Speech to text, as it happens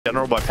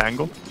general by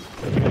Pango.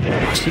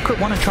 Secret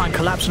want to try and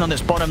collapse in on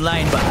this bottom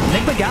lane, but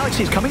Enigma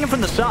Galaxy is coming in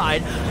from the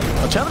side.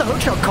 I'll tell the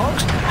hookshot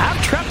Cogs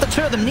have trapped the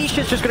two of them.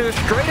 Nisha's just going to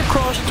go straight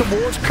across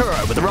towards Kuro.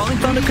 With the Rolling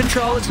Thunder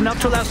control, it's enough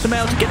to allow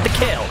Sumail to get the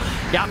kill.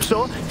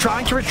 Yapzor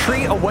trying to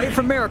retreat away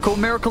from Miracle.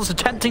 Miracle's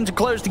attempting to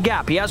close the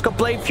gap. He has got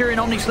Blade Fury and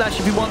Omni Slash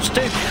if he wants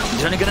to.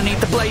 He's only going to need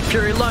the Blade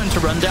Fury alone to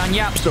run down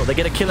Yapzor. They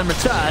get a kill in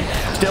return.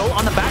 Still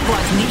on the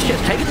backlines,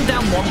 Nisha's taking them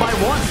down one by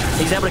one.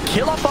 He's able to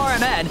kill off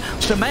RMN.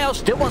 Sumail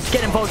still wants to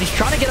get involved. He's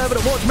trying to get over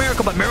towards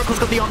Miracle, but Miracle's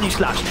got the Omni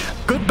Slash.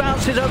 Good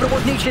bounces over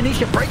towards Nisha.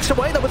 Nisha breaks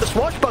away though with the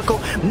swashbuckle.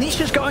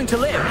 Nisha's going to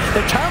live.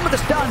 They turn with the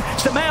stun.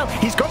 Sumail,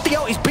 he's got the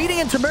ult. He's beating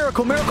into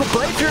Miracle. Miracle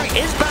Blade Fury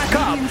is back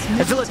up.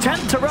 As he'll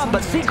attempt to run,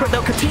 but Secret,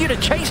 they'll continue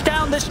to chase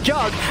down this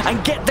Jug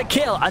and get the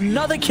kill.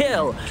 Another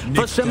kill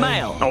for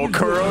Sumail. Oh,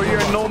 Kuro, you're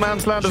in no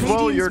man's land as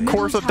well. Your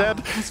cores are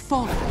dead.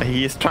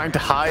 He is trying to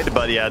hide,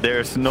 but yeah,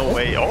 there's no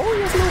way. Oh,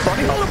 he has a little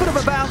bunny. A little bit of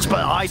a bounce,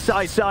 but ice,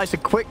 a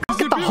quick.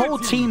 Get the whole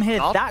team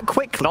hit that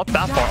quick. Not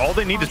that far. All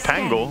they need is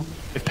Pango.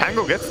 If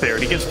Pango gets there,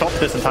 he can stop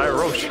this entire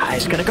Roche.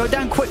 It's going to go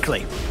down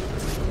quickly.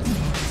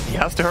 He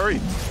has to hurry.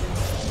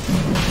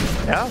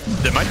 Yeah,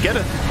 they might get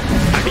it.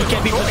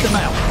 BKB for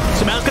Sumail.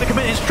 Sumail's going to come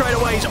in straight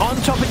away. He's on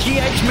top of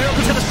GH.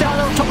 Miracle's going to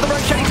stand on top of the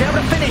Roche and he's able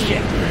to finish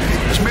it.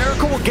 This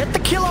Miracle will get the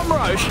kill on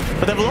Roche,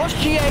 but they've lost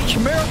GH.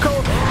 Miracle,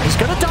 he's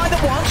going to die the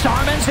once.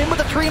 Armen's in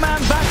with a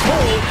three-man back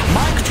wall.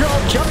 Mind control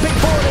jumping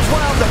forward as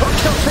well. The hook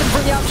shots in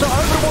from Yapzor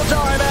over towards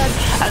Armen.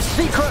 As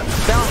Secret,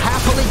 they'll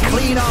happily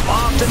clean up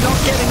after not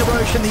getting the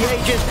Roche in the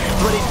Aegis,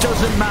 but it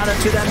doesn't matter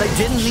to them. They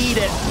didn't need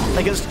it.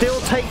 They can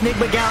still take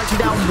Enigma Galaxy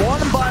down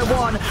one by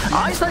one.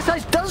 Ice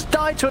does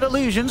die to an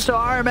illusion, so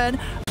Armen.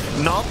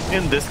 Not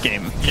in this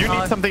game. You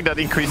need something that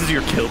increases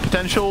your kill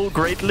potential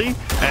greatly,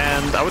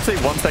 and I would say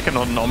 1 second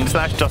on Omni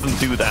Slash doesn't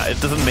do that. It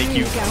doesn't make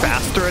you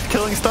faster at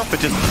killing stuff,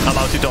 it just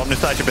allows you to Omni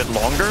Slash a bit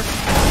longer.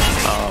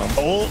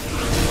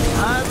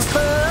 It's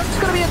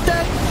gonna be a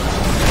dead.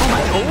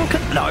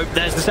 No,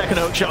 there's the second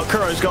hook shot.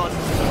 Kuro's gone.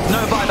 No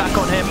buyback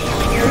on him.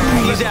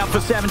 He's out for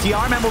 70.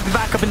 Armen will be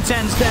back up in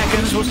 10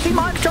 seconds. We'll see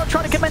Microshot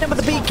trying to come in with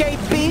the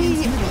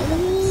BKB.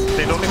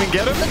 They don't even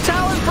get him. The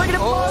tower's bringing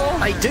him low.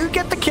 They do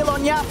get the kill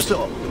on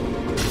Yapzor.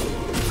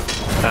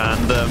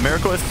 And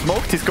Miracle is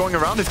smoked. He's going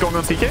around. He's going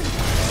on CK.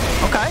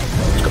 Okay.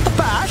 He's got the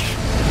bash.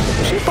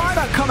 See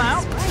buyback come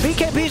out.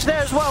 BKB's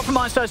there as well from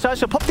Ice,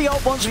 so pop the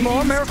ult once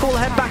more. Miracle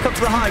will head back up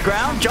to the high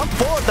ground. Jump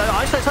forward though.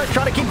 Ice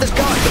trying to keep this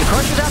going. But the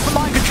crush is out for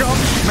mind control.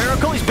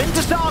 Miracle, he's been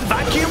disarmed.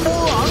 Vacuum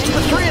wall onto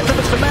the three of them.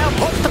 Sumail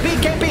pops the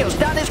BKB. He'll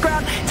stand his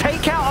ground.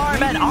 Take out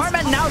Armen.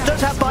 Armen now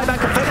does have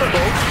buyback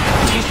available.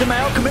 See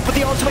Sumail commit with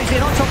the ultimate. He's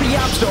in on top of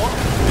Yapzor.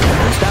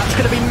 That's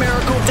going to be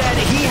Miracle dead.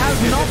 He has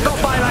not got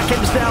buyback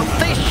himself.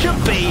 This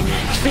should be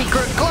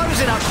Secret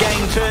closing up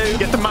game 2.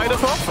 Get the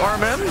Midas off,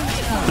 Armen,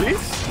 please.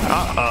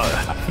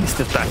 He's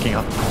just backing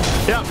up.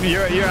 Yeah,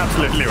 you're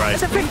absolutely right.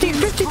 It's a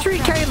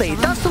 53k lead.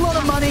 That's a lot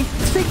of money.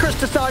 Secret's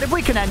decided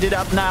we can end it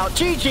up now.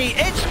 GG,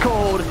 it's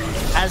called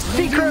as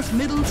Secret.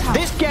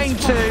 This game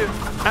 2,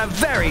 a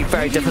very,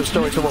 very different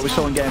story to what we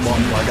saw in game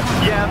 1.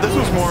 Yeah, this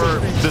was more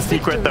the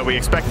Secret that we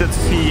expected to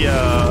see.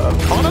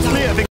 Honestly, I think